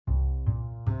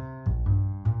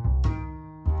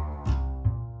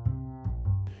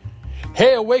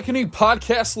Hey, Awakening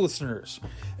Podcast listeners.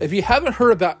 If you haven't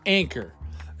heard about Anchor,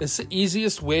 it's the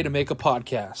easiest way to make a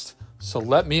podcast. So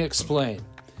let me explain.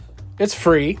 It's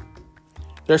free.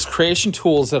 There's creation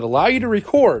tools that allow you to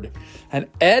record and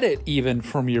edit even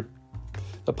from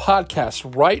the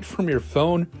podcast right from your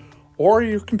phone or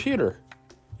your computer.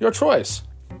 Your choice.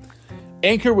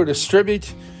 Anchor will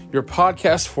distribute your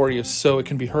podcast for you so it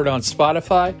can be heard on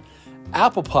Spotify,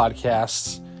 Apple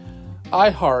Podcasts,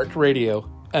 iHeartRadio,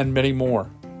 and many more.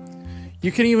 You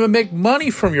can even make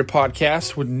money from your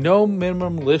podcast with no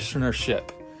minimum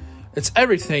listenership. It's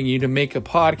everything you need to make a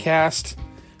podcast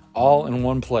all in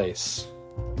one place.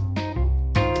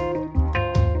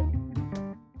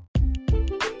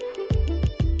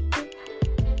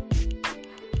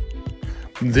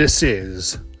 This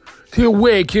is the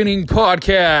Awakening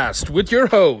Podcast with your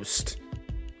host,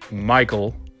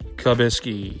 Michael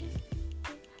Kubisky.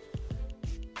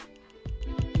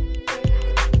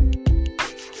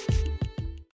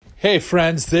 Hey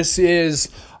friends, this is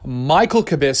Michael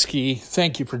Kubisky.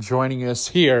 Thank you for joining us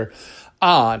here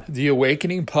on the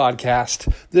Awakening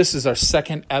Podcast. This is our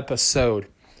second episode.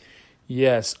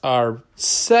 Yes, our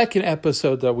second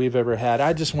episode that we've ever had.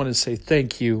 I just want to say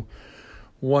thank you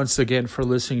once again for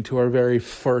listening to our very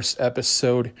first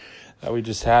episode that we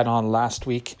just had on last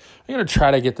week. I'm going to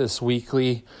try to get this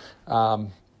weekly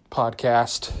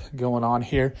podcast going on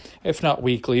here. If not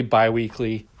weekly,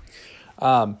 bi-weekly.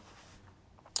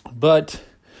 But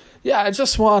yeah, I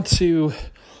just want to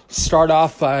start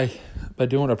off by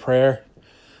doing a prayer,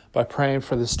 by praying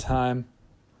for this time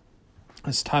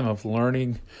of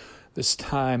learning, this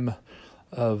time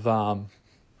of,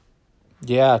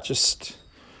 just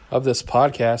of this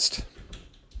podcast.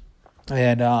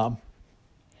 And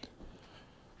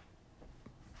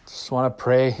just want to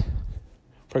pray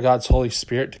for God's Holy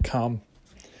Spirit to come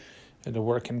and to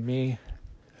work in me,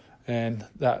 and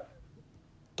that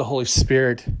the Holy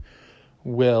Spirit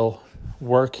will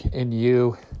work in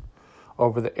you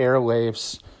over the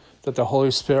airwaves, that the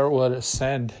Holy Spirit would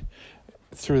ascend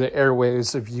through the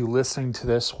airwaves of you listening to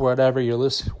this, wherever you're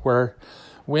listening,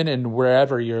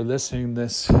 wherever you're listening to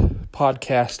this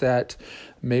podcast at,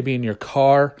 maybe in your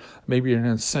car, maybe you're an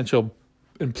essential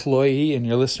employee and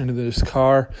you're listening to this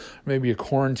car, maybe you're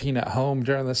quarantined at home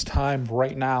during this time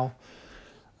right now,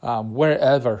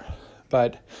 wherever.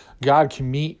 But God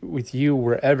can meet with you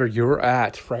wherever you're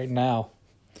at right now.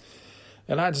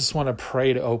 And I just want to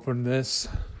pray to open this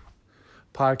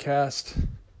podcast.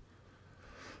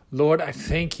 Lord, I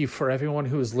thank you for everyone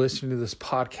who is listening to this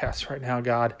podcast right now,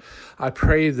 God. I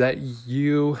pray that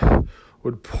you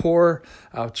would pour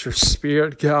out your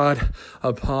Spirit, God,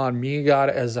 upon me, God,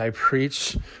 as I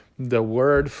preach the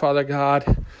word, Father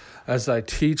God, as I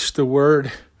teach the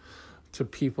word to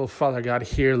people, Father God,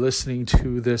 here listening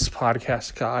to this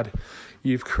podcast, God.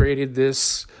 You've created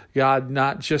this, God,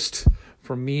 not just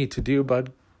for me to do, but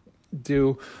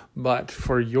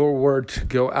for your word to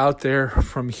go out there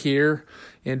from here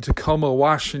in Tacoma,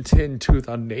 Washington, to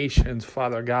the nations,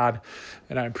 Father God.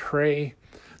 And I pray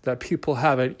that people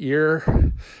have an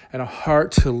ear and a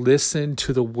heart to listen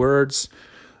to the words,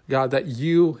 God, that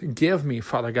you give me,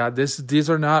 Father God. These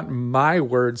are not my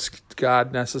words,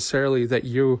 God, necessarily, that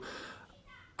you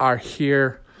are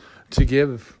here to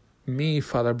give me,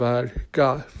 Father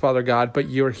God, but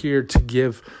you're here to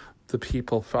give the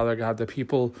people, Father God, the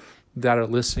people that are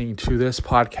listening to this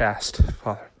podcast,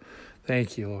 Father.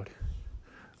 Thank you, Lord.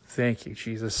 Thank you,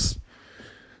 Jesus.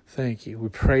 Thank you. We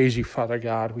praise you, Father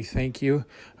God. We thank you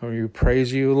and we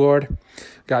praise you, Lord.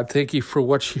 God, thank you for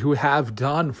what you have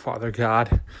done, Father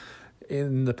God,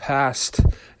 in the past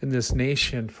in this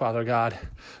nation, Father God.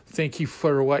 Thank you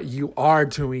for what you are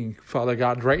doing, Father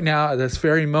God, right now at this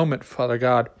very moment, Father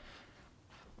God.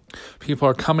 People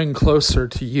are coming closer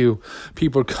to you.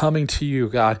 People are coming to you,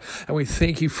 God. And we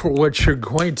thank you for what you're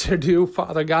going to do,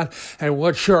 Father God, and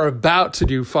what you're about to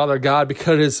do, Father God,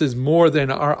 because this is more than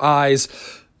our eyes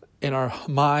and our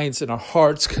minds and our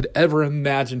hearts could ever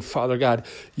imagine, Father God.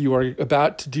 You are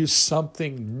about to do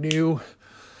something new,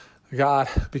 God,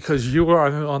 because you are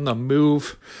on the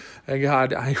move. And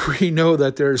God, we know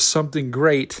that there's something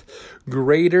great.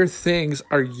 Greater things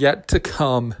are yet to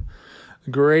come.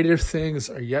 Greater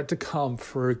things are yet to come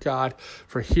for God,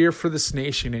 for here for this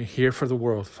nation and here for the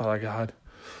world, Father God.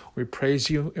 We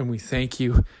praise you and we thank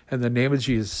you in the name of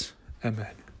Jesus.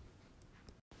 Amen.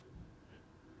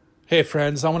 Hey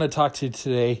friends, I want to talk to you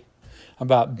today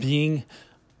about being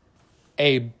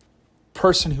a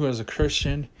person who is a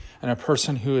Christian and a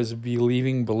person who is a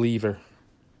believing believer.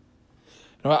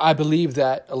 I believe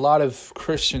that a lot of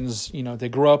Christians, they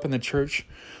grow up in the church,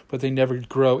 but they never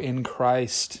grow in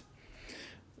Christ.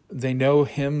 They know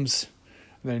hymns,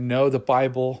 They know the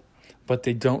Bible, but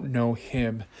they don't know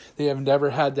him. They have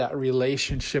never had that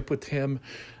relationship with him.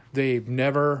 They've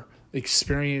never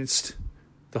experienced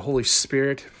the Holy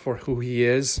Spirit for who he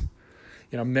is.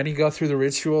 Many go through the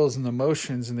rituals and the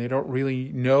motions, and they don't really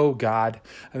know God,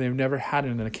 and they've never had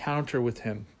an encounter with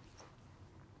him.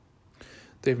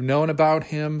 They've known about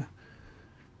him.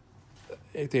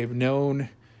 They've known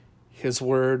his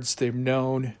words. They've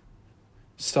known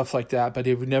stuff like that, but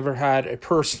they've never had a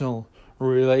personal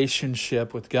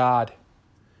relationship with God.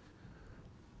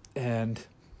 And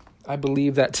I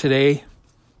believe that today,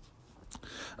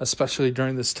 especially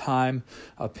during this time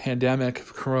of pandemic,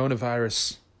 of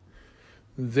coronavirus,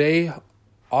 they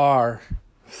are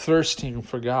thirsting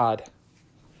for God.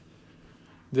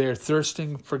 They're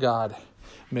thirsting for God.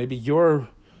 Maybe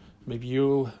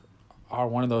you are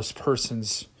one of those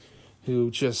persons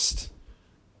who just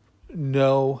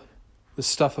know the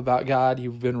stuff about God.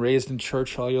 You've been raised in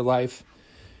church all your life,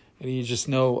 and you just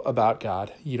know about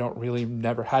God. You don't really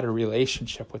never had a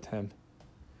relationship with him.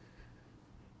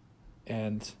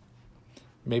 And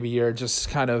maybe you're just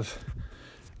kind of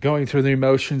going through the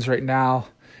emotions right now.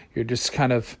 You're just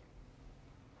kind of,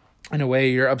 in a way,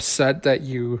 you're upset that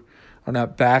you are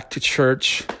not back to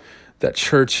church, that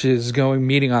church is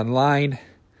meeting online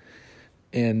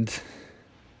and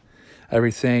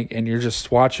everything, and you're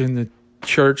just watching the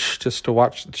church just to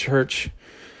watch the church,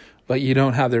 but you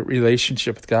don't have the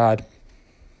relationship with God.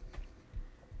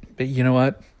 But you know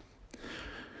what?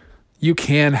 You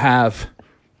can have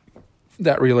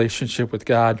that relationship with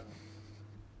God.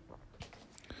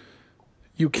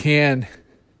 You can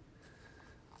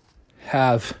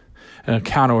have an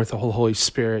encounter with the Holy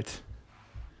Spirit.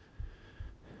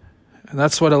 And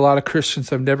that's what a lot of Christians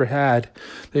have never had.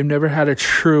 They've never had a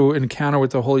true encounter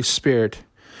with the Holy Spirit.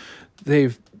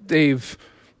 They've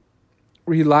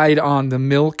relied on the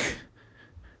milk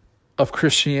of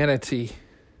Christianity.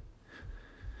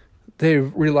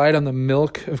 They've relied on the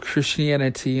milk of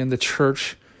Christianity and the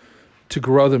church to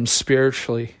grow them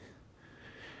spiritually.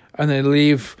 And they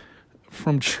leave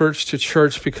from church to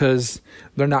church because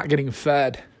they're not getting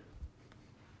fed.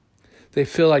 They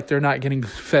feel like they're not getting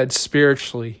fed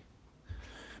spiritually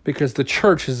because the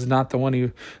church is not the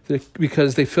one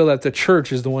because they feel that the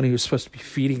church is the one who's supposed to be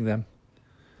feeding them.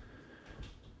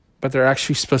 But they're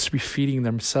actually supposed to be feeding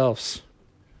themselves.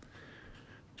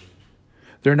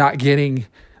 They're not getting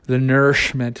the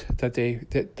nourishment that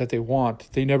they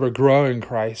want. They never grow in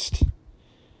Christ.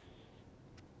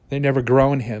 They never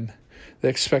grow in him. They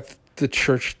expect the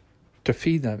church to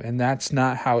feed them, and that's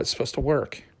not how it's supposed to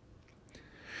work.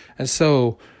 And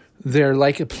so they're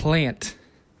like a plant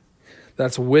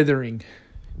that's withering.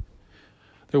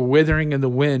 They're withering in the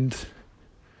wind,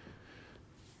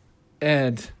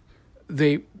 and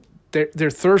they're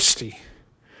thirsty.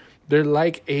 They're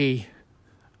like a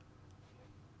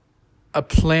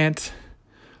plant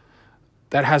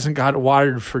that hasn't got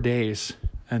watered for days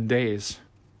and days.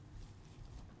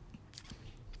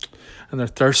 And they're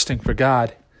thirsting for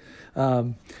God.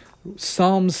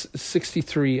 Psalms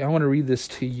 63, I want to read this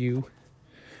to you.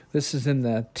 This is in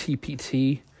the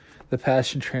TPT, the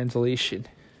Passion Translation.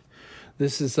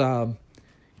 This is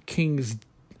King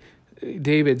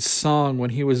David's song when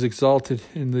he was exalted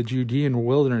in the Judean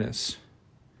wilderness.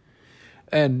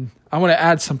 And I want to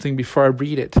add something before I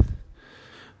read it.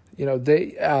 There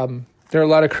are a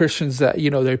lot of Christians that,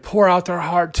 they pour out their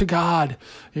heart to God.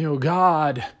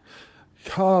 God,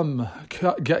 come,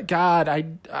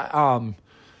 God,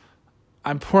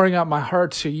 I'm pouring out my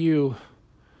heart to you.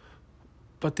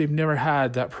 But they've never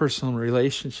had that personal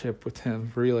relationship with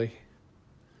him, really.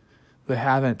 They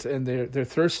haven't, and they're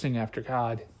thirsting after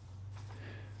God.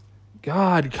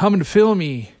 God, come and fill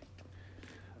me.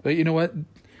 But you know what?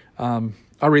 I'll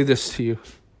read this to you.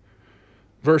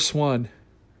 Verse 1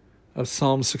 of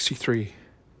Psalm 63.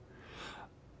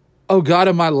 O God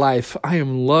of my life, I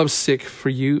am lovesick for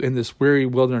you in this weary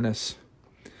wilderness.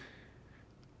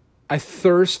 I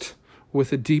thirst with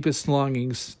the deepest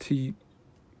longings to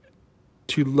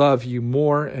love you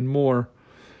more and more,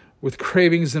 with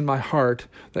cravings in my heart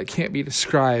that can't be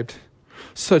described.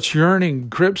 Such yearning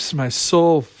grips my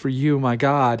soul for you, my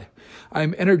God. I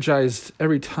am energized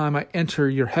every time I enter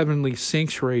your heavenly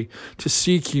sanctuary to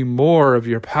seek you more of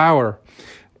your power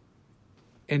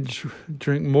and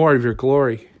drink more of your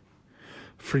glory.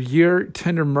 For your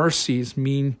tender mercies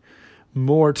mean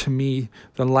more to me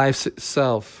than life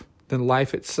itself.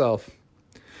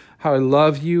 How I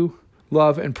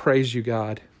love and praise you,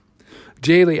 God.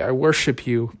 Daily I worship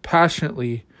you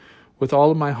passionately with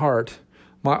all of my heart.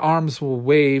 My arms will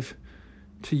wave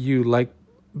to you like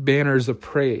banners of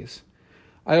praise.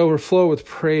 I overflow with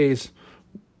praise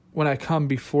when I come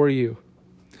before you.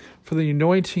 For the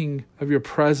anointing of your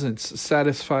presence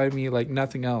satisfy me like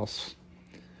nothing else.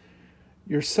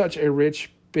 You're such a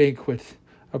rich banquet,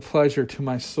 a pleasure to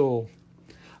my soul.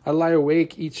 I lie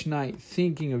awake each night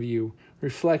thinking of you,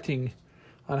 reflecting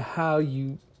on how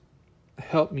you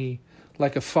help me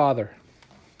like a father.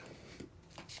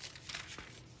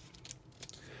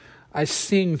 I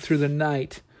sing through the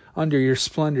night under your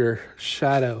splendor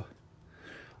shadow,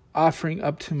 offering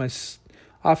up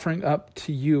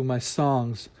to you my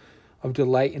songs of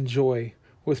delight and joy.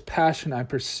 With passion I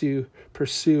pursue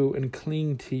and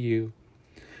cling to you,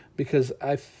 because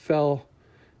I feel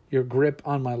your grip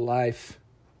on my life.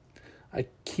 I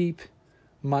keep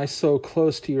my soul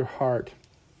close to your heart.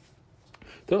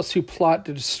 Those who plot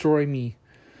to destroy me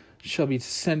shall be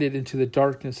descended into the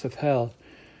darkness of hell.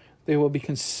 They will be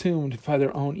consumed by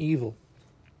their own evil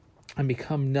and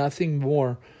become nothing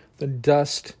more than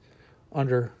dust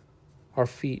under our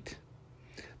feet.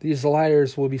 These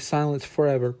liars will be silenced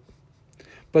forever.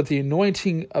 But the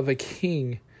anointing of a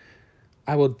king,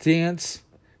 I will dance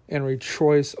and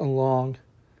rejoice along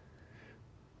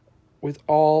with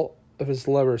all of his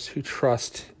lovers who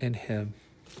trust in him.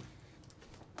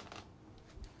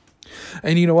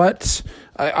 And you know what?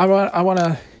 I want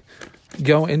to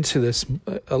go into this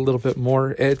a little bit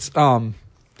more. I'll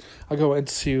go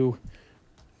into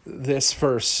this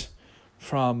verse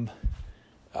from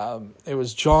it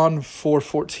was John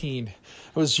 4:14. It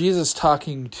was Jesus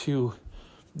talking to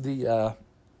the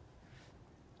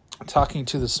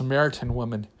Samaritan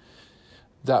woman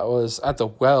that was at the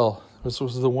well. This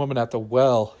was the woman at the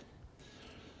well,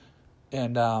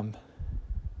 and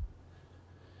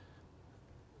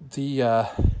the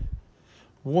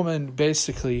woman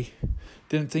basically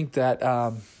didn't think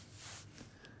that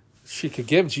she could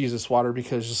give Jesus water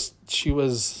because she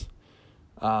was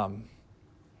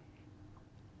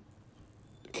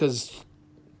because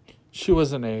she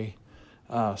wasn't a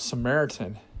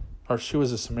Samaritan, or she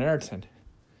was a Samaritan,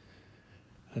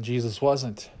 and Jesus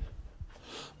wasn't.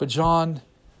 But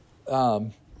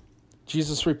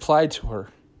Jesus replied to her,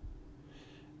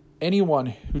 anyone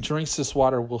who drinks this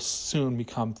water will soon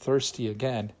become thirsty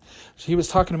again. He was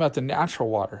talking about the natural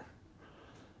water.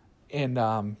 And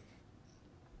then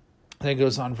it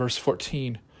goes on, verse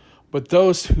 14. But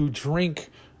those who drink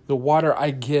the water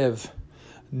I give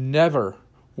never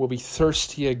will be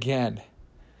thirsty again.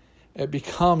 It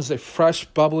becomes a fresh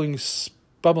bubbling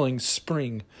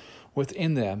spring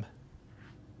within them,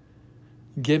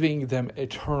 giving them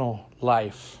eternal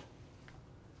life.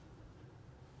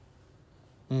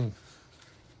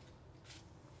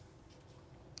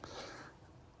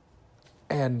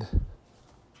 And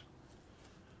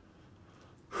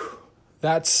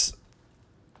that's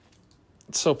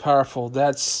so powerful.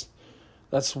 That's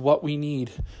what we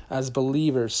need as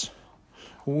believers.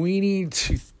 We need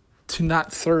to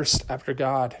not thirst after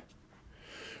God.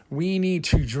 We need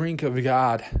to drink of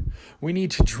God. We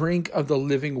need to drink of the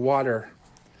living water.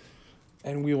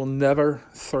 And we will never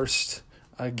thirst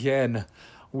again.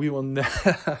 We will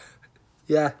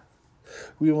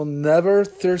We will never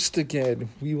thirst again.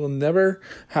 We will never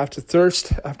have to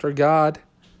thirst after God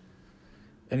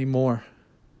anymore.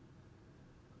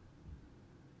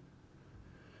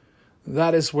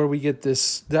 That is where we get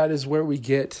this. That is where we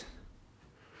get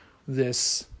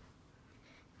this.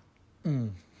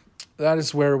 That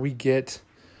is where we get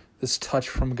this touch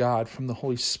from God, from the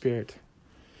Holy Spirit.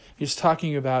 He's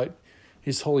talking about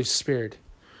His Holy Spirit.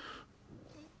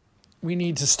 We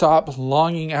need to stop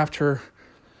longing after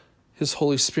His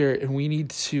Holy Spirit, and we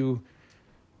need to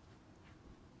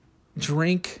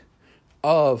drink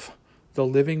of the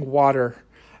living water,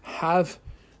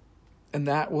 and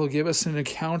that will give us an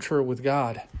encounter with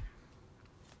God.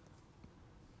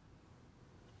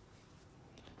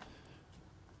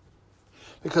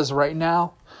 Because right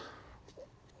now,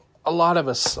 a lot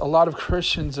of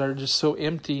Christians are just so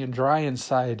empty and dry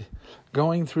inside,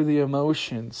 going through the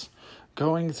emotions,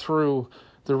 going through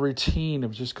the routine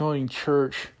of just going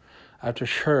church after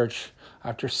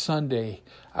Sunday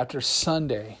after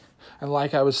Sunday. And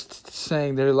like I was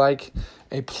saying, they're like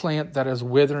a plant that is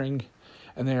withering,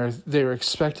 and they're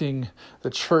expecting the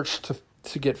church to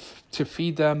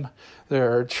feed them.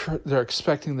 They're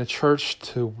expecting the church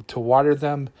to water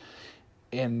them,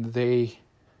 and they're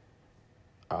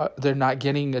not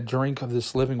getting a drink of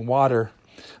this living water.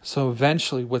 So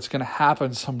eventually what's going to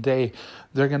happen someday,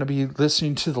 they're going to be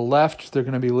listening to the left, they're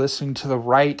going to be listening to the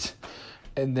right,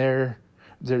 and they're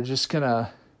just going to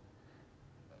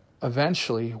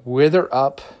eventually wither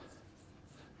up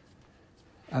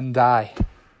and die.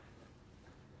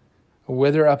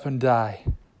 Wither up and die.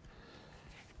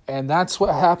 And that's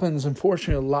what happens,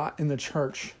 unfortunately, a lot in the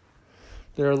church.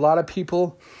 There are a lot of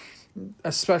people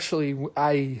especially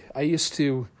I used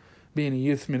to be in a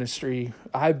youth ministry.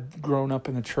 I've grown up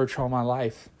in the church all my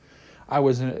life. I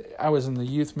was in the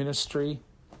youth ministry,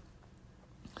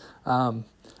 and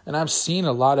I've seen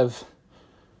a lot of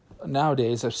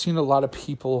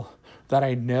people that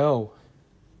I know.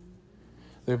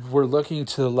 They were looking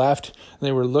to the left, and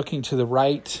they were looking to the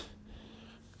right,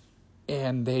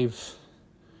 and they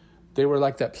were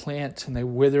like that plant, and they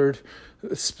withered.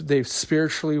 They've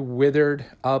spiritually withered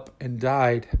up and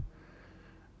died,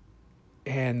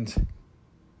 and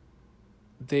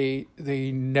they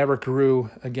never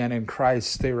grew again in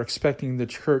Christ. They were expecting the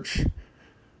church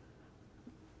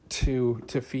to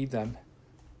feed them,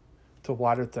 to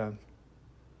water them,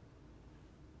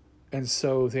 and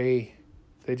so they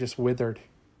just withered,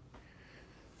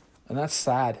 and that's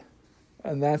sad.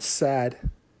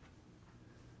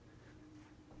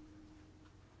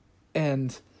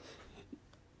 And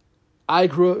I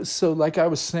grew up, so like I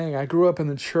was saying, I grew up in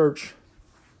the church.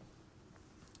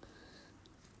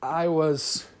 I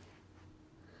was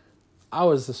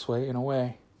this way in a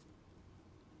way.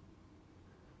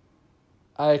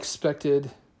 I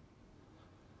expected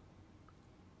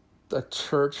the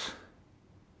church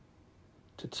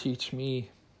to teach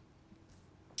me.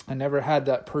 I never had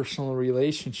that personal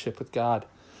relationship with God.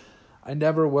 I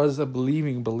never was a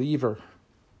believing believer.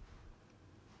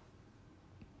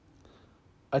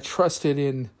 I trusted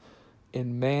in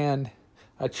man.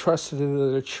 I trusted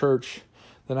in the church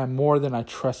more than I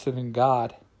trusted in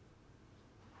God.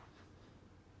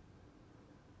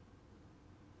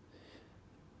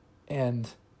 And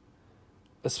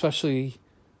especially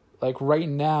like right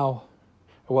now,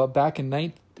 well, back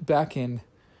in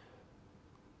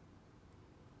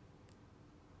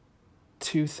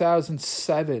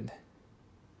 2007,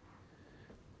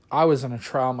 I was in a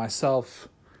trial myself,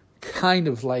 kind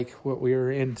of like what we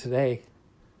are in today.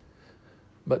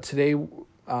 But today,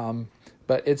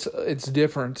 but it's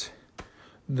different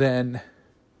than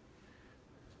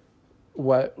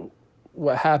what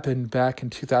happened back in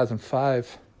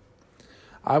 2005.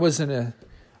 I was in a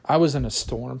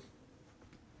storm.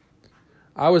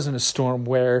 I was in a storm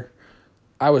where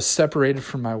I was separated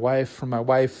from my wife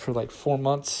for like 4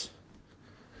 months.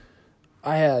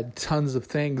 I had tons of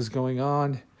things going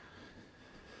on.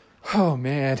 Oh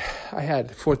man, I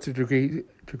had fourth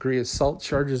degree assault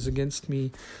charges against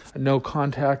me, a no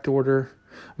contact order.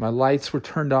 My lights were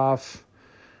turned off.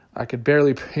 I could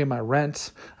barely pay my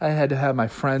rent. I had to have my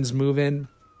friends move in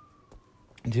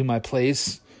to my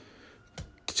place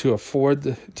to afford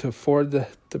the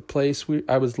place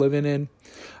I was living in.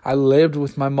 I lived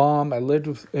with my mom. I lived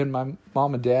with my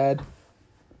mom and dad.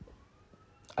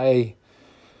 It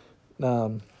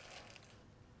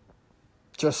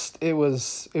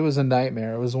was a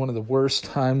nightmare. It was one of the worst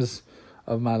times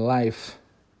of my life.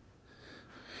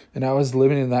 And I was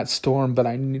living in that storm,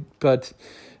 but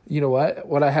you know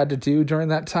what I had to do during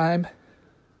that time?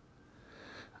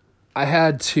 I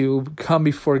had to come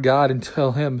before God and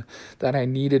tell him that I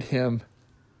needed him.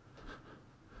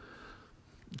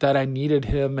 That I needed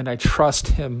him and I trust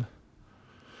him.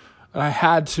 And I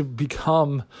had to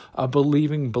become a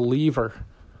believing believer.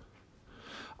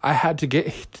 I had to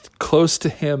get close to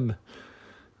him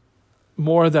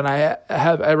more than I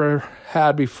have ever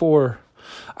had before.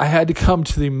 I had to come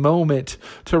to the moment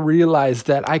to realize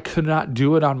that I could not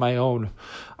do it on my own.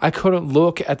 I couldn't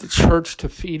look at the church to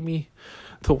feed me,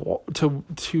 personally,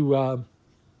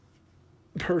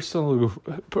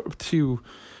 to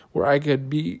where I could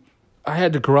be. I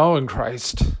had to grow in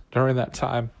Christ during that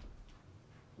time.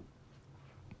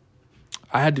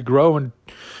 I had to grow, and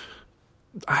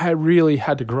I really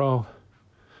had to grow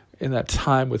in that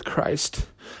time with Christ.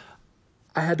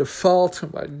 I had to fall to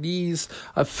my knees.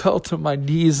 I fell to my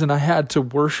knees and I had to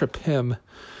worship him.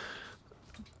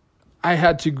 I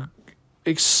had to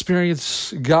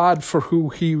experience God for who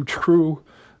he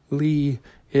truly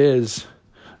is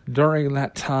during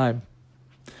that time.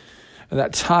 And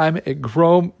that time it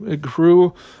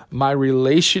grew my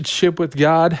relationship with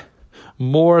God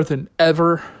more than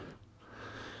ever.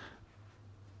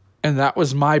 And that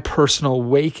was my personal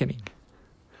awakening.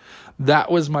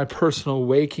 That was my personal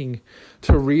awakening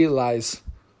to realize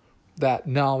that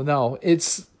no,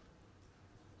 it's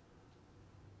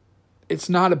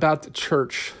not about the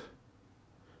church.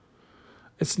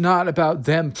 It's not about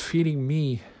them feeding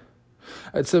me.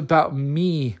 It's about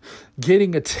me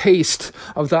getting a taste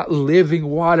of that living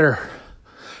water,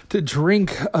 to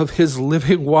drink of his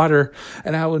living water,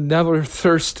 and I will never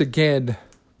thirst again.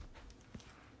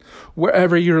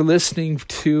 Wherever you're listening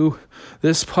to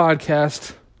this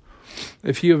podcast,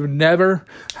 If you have never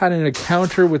had an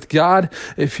encounter with God,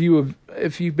 if you've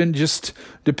been just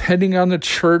depending on the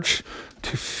church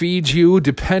to feed you,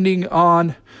 depending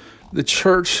on the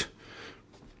church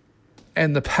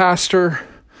and the pastor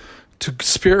to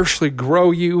spiritually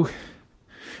grow you,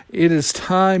 it is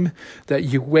time that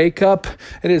you wake up.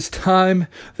 It is time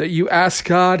that you ask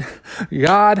God,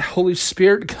 Holy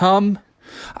Spirit, come.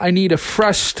 I need a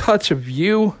fresh touch of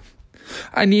you.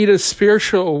 I need a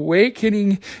spiritual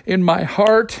awakening in my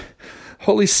heart.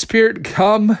 Holy Spirit,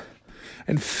 come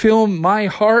and fill my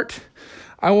heart.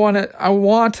 I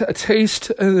want a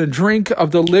taste and a drink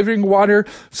of the living water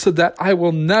so that I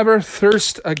will never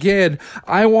thirst again.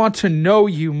 I want to know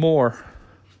you more.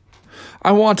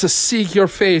 I want to seek your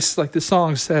face, like the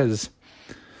song says.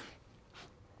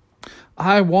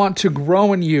 I want to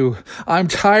grow in you. I'm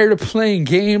tired of playing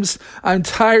games. I'm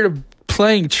tired of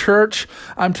playing church.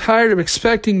 I'm tired of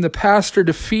expecting the pastor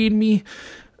to feed me.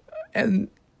 And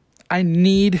I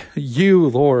need you,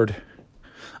 Lord.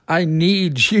 I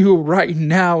need you right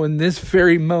now in this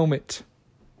very moment.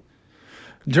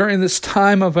 During this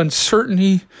time of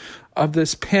uncertainty, of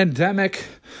this pandemic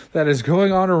that is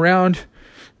going on around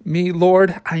me,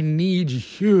 Lord, I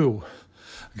need you.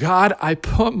 God, I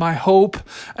put my hope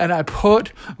and I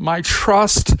put my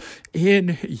trust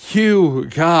in you,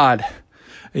 God.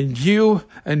 And you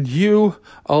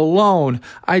alone.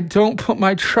 I don't put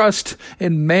my trust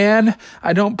in man.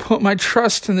 I don't put my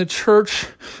trust in the church,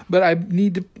 but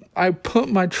I put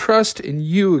my trust in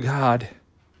you, God.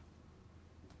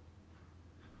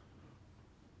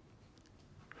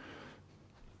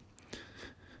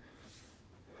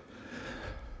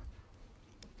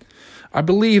 I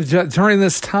believe that during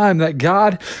this time that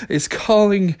God is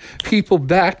calling people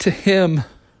back to Him.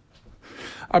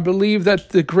 I believe that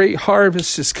the great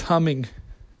harvest is coming.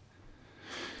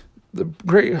 The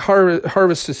great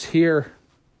harvest is here.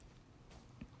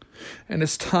 And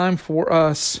it's time for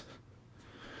us.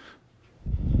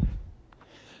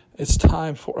 It's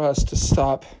time for us to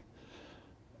stop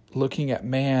looking at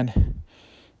man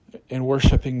and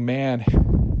worshiping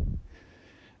man.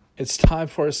 It's time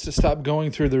for us to stop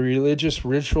going through the religious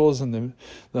rituals and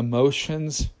the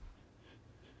motions.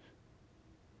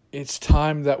 It's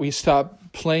time that we stop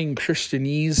playing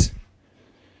Christianese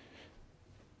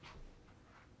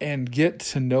and get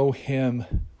to know Him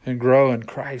and grow in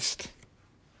Christ.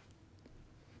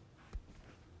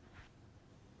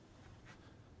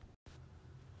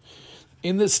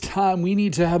 In this time, we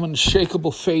need to have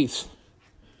unshakable faith.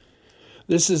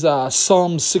 This is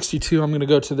Psalm 62. I'm going to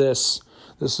go to this.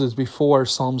 This is before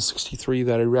Psalm 63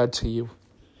 that I read to you.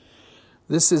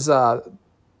 This is the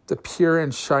pure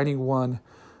and shining one.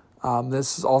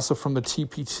 This is also from the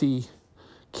TPT,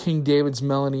 King David's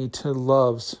Melody to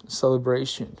Love's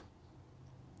Celebration.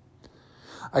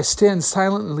 I stand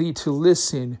silently to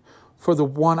listen for the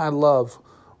one I love,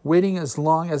 waiting as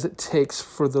long as it takes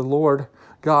for the Lord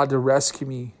God to rescue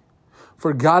me.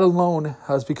 For God alone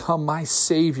has become my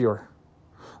Savior.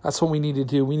 That's what we need to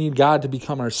do. We need God to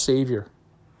become our Savior.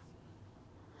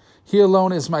 He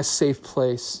alone is my safe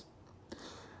place.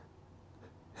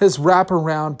 His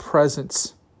wraparound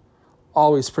presence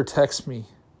always protects me,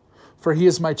 for He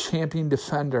is my champion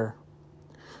defender.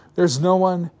 There's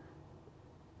no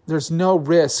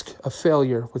risk of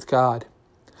failure with God.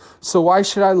 So why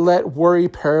should I let worry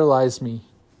paralyze me?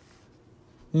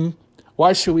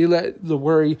 Why should we let the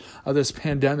worry of this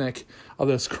pandemic, of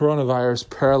this coronavirus,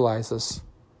 paralyze us?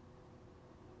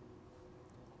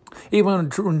 Even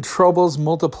when troubles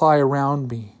multiply around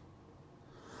me.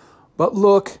 But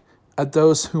look at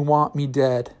those who want me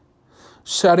dead,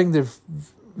 shouting their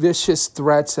vicious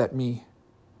threats at me.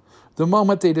 The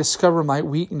moment they discover my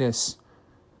weakness,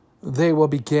 they will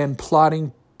begin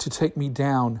plotting to take me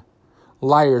down.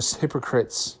 Liars,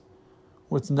 hypocrites,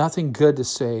 with nothing good to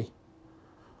say.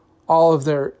 All of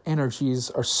their energies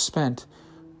are spent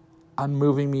on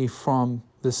moving me from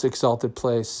this exalted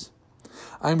place.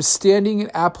 I am standing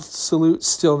in absolute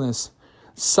stillness,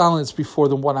 silence before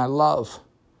the one I love,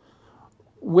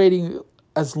 waiting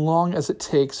as long as it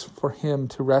takes for Him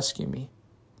to rescue me.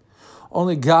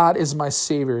 Only God is my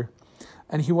Savior,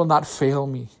 and He will not fail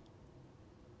me.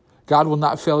 God will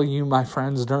not fail you, my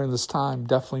friends, during this time.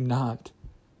 Definitely not.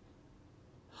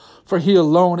 For He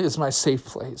alone is my safe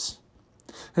place.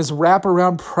 His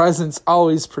wraparound presence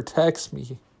always protects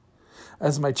me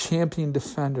as my champion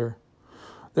defender.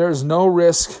 There is no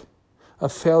risk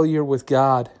of failure with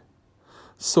God.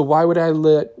 So why would I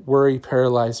let worry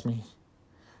paralyze me,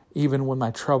 even when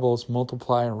my troubles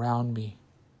multiply around me?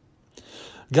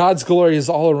 God's glory is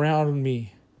all around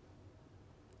me.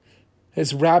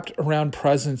 His wrapped around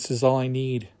presence is all I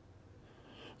need.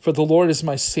 For the Lord is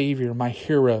my Savior, my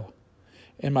hero,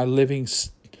 and my living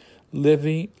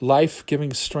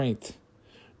life-giving strength.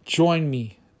 Join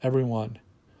me, everyone.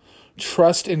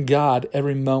 Trust in God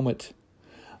every moment.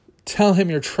 Tell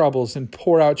him your troubles and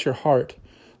pour out your heart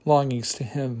longings to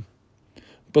him.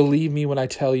 Believe me when I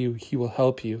tell you, he will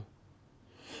help you.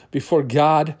 Before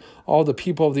God, all the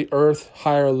people of the earth,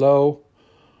 high or low,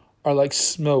 are like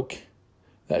smoke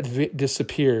that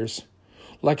disappears,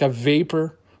 like a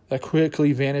vapor that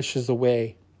quickly vanishes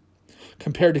away.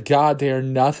 Compared to God, they are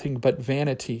nothing but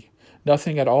vanity,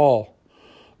 nothing at all.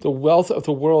 The wealth of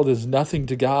the world is nothing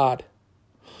to God.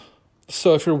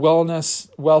 So if your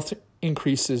wealth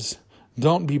increases,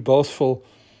 don't be boastful,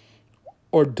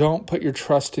 or don't put your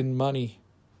trust in money,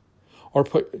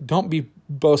 don't be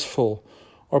boastful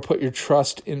or put your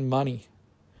trust in money.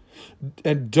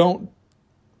 And don't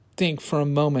think for a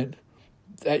moment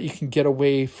that you can get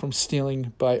away from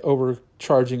stealing by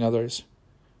overcharging others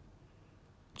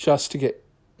just to get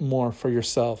more for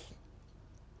yourself.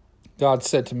 God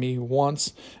said to me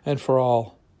once and for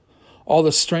all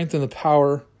the strength and the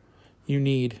power you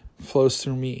need flows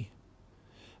through me.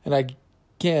 And I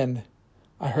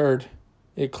heard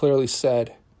it clearly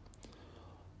said,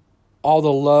 all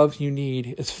the love you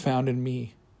need is found in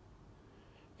me.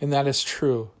 And that is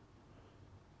true.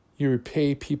 You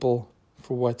repay people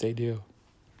for what they do.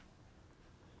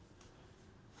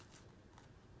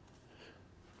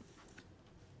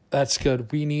 That's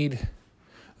good. We need,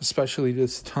 especially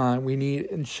this time, we need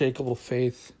unshakable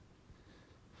faith.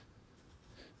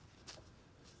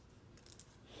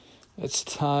 It's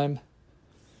time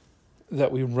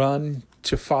that we run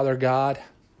to Father God.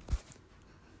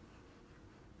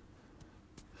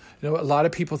 You know, a lot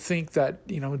of people think that,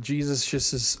 Jesus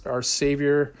just is our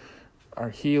Savior, our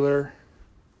healer.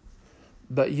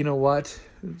 But you know what?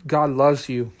 God loves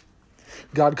you.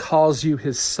 God calls you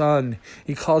his son.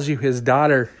 He calls you his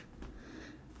daughter.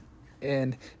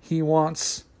 And he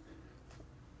wants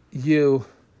you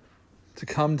to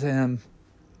come to him.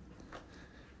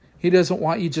 He doesn't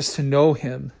want you just to know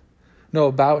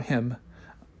about him.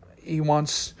 He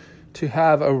wants to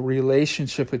have a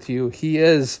relationship with you. He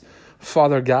is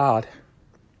Father God.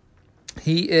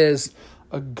 He is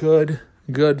a good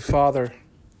Father.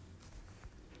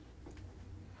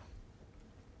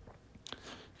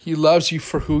 He loves you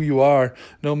for who you are,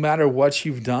 no matter what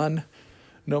you've done,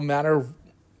 no matter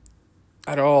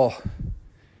at all.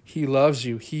 He loves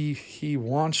you. He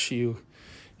wants you.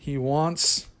 He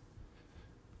wants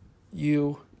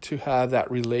you to have that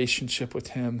relationship with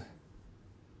him.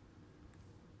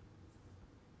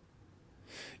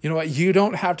 You know what? You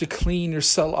don't have to clean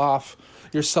yourself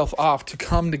off to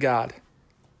come to God.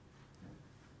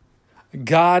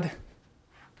 God,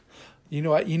 you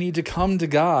know what? You need to come to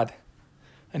God,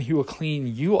 and he will clean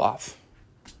you off.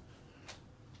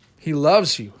 He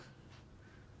loves you.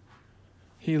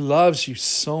 He loves you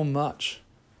so much.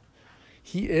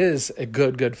 He is a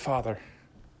good Father.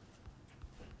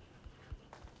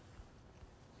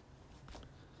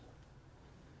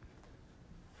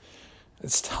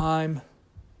 It's time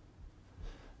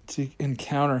to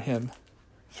encounter him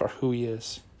for who he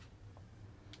is.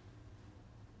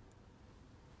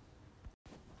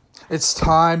 It's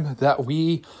time that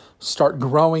we start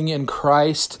growing in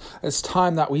Christ. It's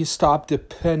time that we stop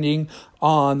depending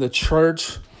on the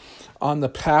church, on the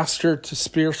pastor to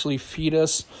spiritually feed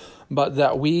us, but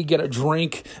that we get a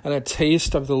drink and a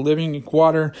taste of the living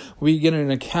water. We get an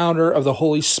encounter of the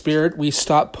Holy Spirit. We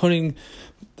stop putting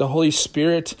the Holy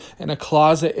Spirit in a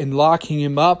closet and locking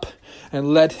him up,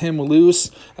 and let him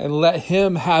loose and let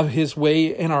him have his way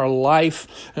in our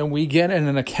life. And we get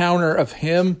an encounter of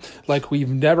him like we've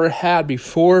never had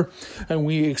before. And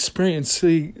we experience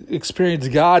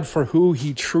God for who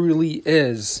he truly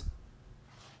is.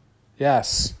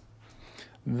 Yes,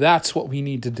 that's what we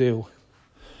need to do.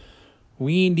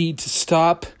 We need to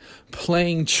stop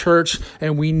playing church,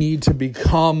 and we need to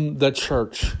become the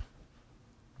church.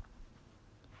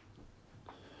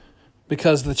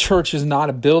 Because the church is not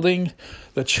a building.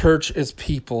 The church is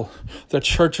people. The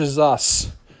church is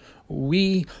us.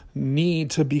 We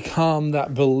need to become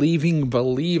that believing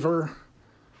believer.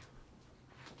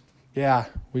 Yeah,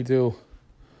 we do.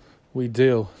 We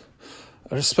do.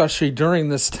 Especially during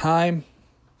this time,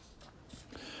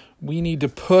 we need to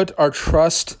put our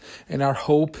trust and our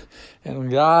hope in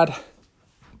God.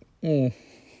 Because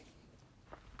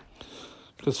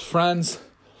friends,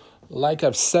 like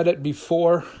I've said it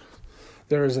before,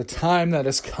 there is a time that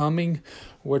is coming,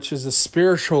 which is a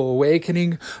spiritual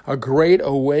awakening, a great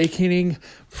awakening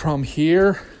from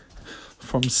here,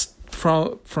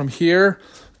 from here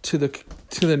to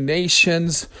the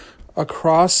nations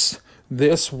across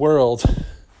this world.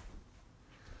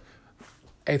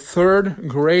 A third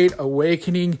great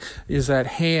awakening is at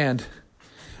hand.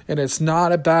 And it's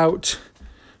not about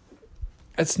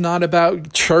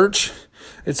church.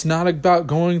 It's not about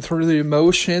going through the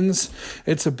emotions.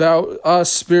 It's about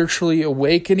us spiritually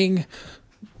awakening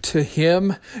to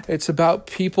Him. It's about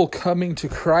people coming to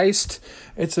Christ.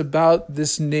 It's about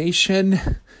this nation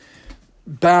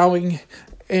bowing,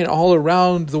 and all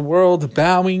around the world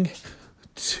bowing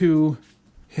to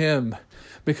Him.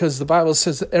 Because the Bible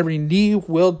says that every knee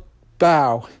will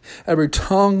bow, every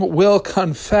tongue will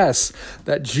confess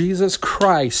that Jesus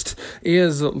Christ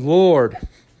is Lord.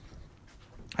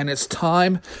 And it's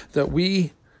time that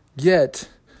we get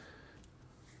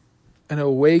an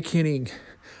awakening,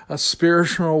 a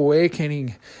spiritual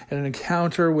awakening, and an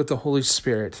encounter with the Holy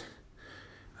Spirit.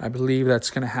 I believe that's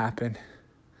going to happen.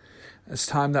 It's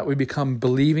time that we become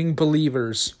believing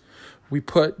believers. We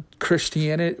put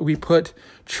Christianity, we put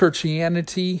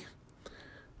churchianity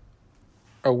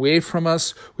away from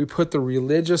us. We put the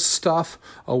religious stuff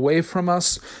away from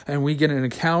us, and we get an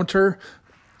encounter,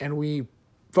 and we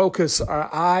focus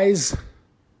our eyes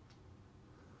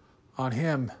on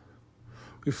Him.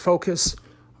 We focus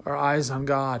our eyes on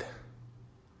God,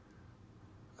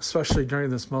 especially during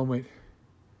this moment.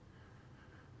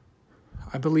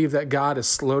 I believe that God has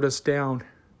slowed us down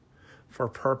for a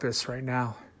purpose right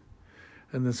now,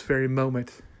 in this very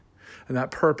moment. And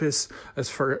that purpose is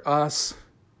for us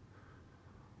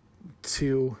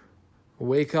to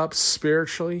wake up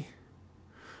spiritually,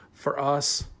 for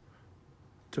us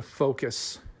to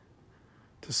focus,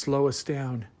 to slow us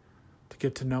down, to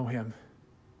get to know Him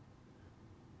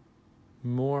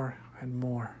more and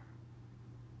more.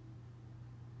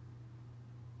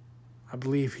 I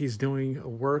believe He's doing a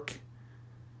work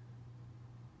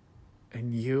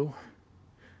in you.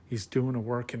 He's doing a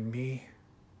work in me.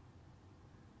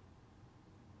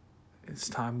 It's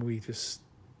time we just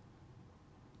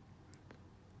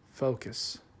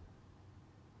focus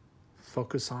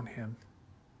on Him.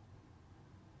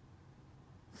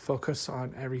 Focus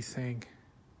on everything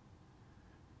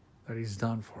that He's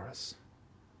done for us.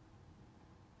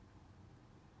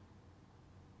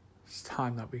 It's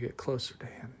time that we get closer to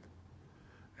Him.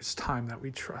 It's time that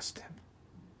we trust Him.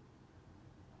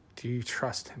 Do you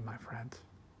trust Him, my friend?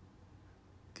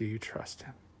 Do you trust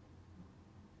Him?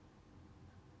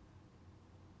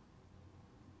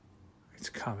 It's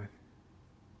coming.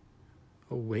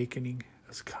 Awakening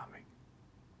is coming.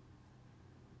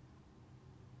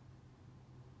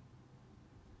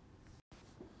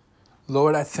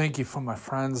 Lord, I thank You for my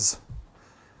friends,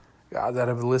 God, that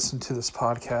have listened to this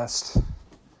podcast.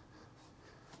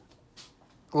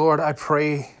 Lord, I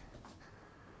pray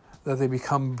that they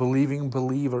become believing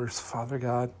believers, Father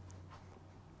God.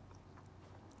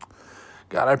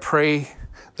 God, I pray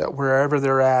that wherever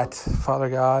they're at, Father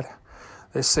God,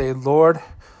 they say, Lord,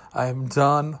 I am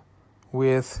done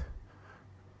with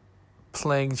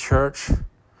playing church.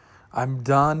 I'm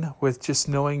done with just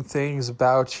knowing things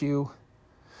about You.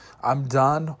 I'm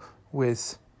done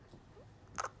with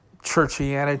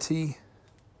churchianity.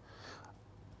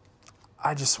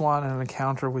 I just want an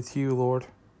encounter with You, Lord.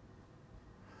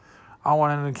 I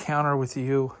want an encounter with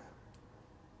You.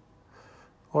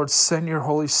 Lord, send Your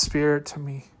Holy Spirit to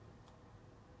me.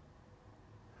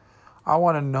 I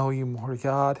want to know You more,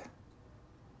 God.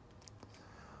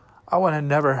 I want to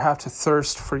never have to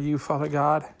thirst for You, Father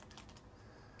God.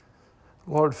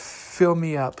 Lord, fill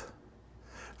me up.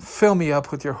 Fill me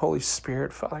up with Your Holy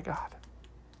Spirit, Father God.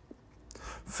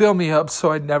 Fill me up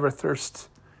so I never thirst.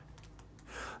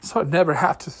 So I never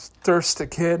have to thirst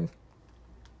again.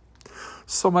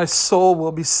 So my soul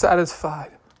will be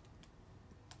satisfied.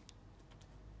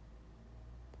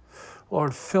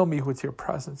 Lord, fill me with Your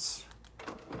presence.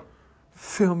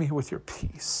 Fill me with Your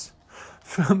peace.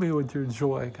 Fill me with Your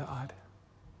joy, God.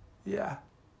 Yeah.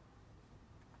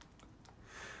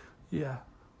 Yeah.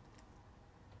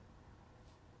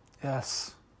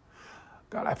 Yes.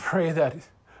 God, I pray that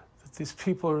these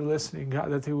people are listening, God,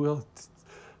 that they will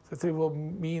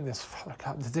mean this, Father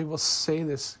God, that they will say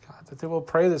this, God, that they will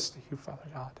pray this to You, Father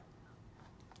God.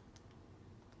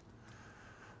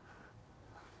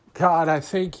 God, I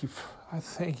thank You. I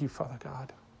thank You, Father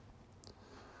God.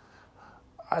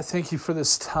 I thank You for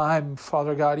this time,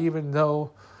 Father God, even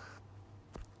though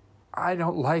I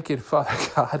don't like it, Father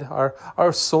God.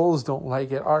 Our souls don't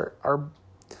like it.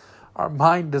 Our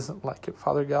mind doesn't like it,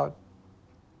 Father God.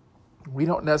 We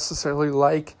don't necessarily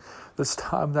like this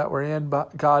time that we're in,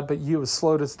 God, but You have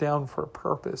slowed us down for a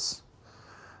purpose,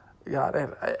 God.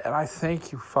 And I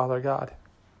thank You, Father God.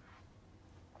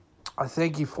 I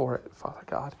thank You for it, Father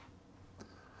God.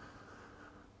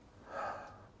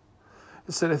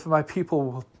 It said, if my people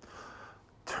will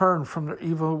turn from their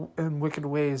evil and wicked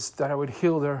ways, that I would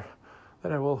that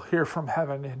I will hear from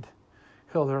heaven and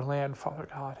heal their land, Father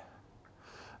God.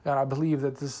 God, I believe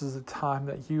that this is the time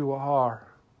that you are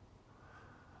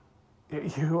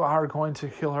going to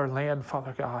heal our land,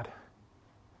 Father God.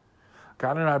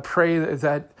 God, and I pray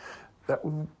that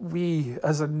we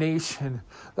as a nation,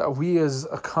 that we as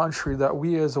a country, that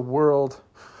we as a world,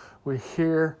 we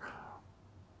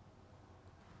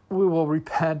will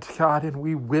repent, God, and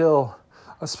we will,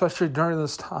 especially during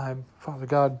this time, Father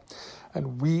God,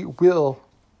 and we will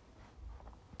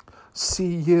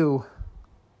see you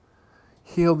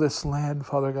heal this land,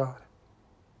 Father God.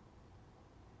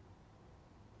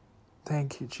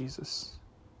 Thank you, Jesus.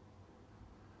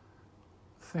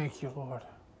 Thank you, Lord.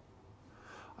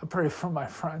 I pray for my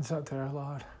friends out there,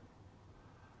 Lord,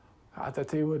 God, that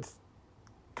they would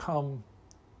come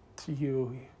to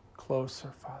you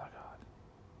closer, Father God.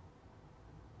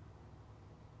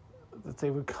 That they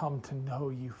would come to know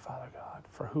you, Father God,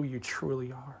 for who you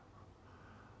truly are.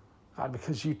 God,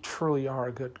 because you truly are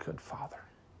a good, good Father.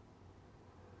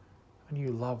 And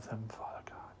you love them, Father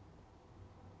God.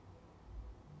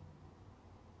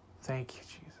 Thank you,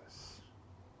 Jesus.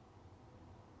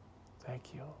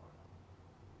 Thank you, Lord.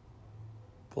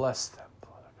 Bless them,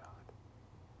 Father God.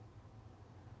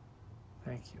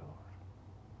 Thank you, Lord.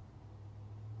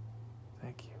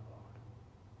 Thank you, Lord.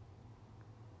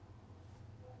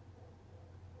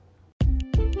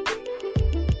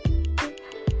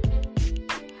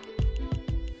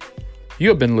 You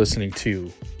have been listening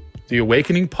to the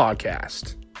Awakening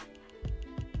Podcast.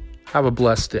 Have a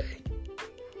blessed day.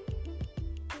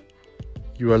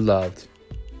 You are loved.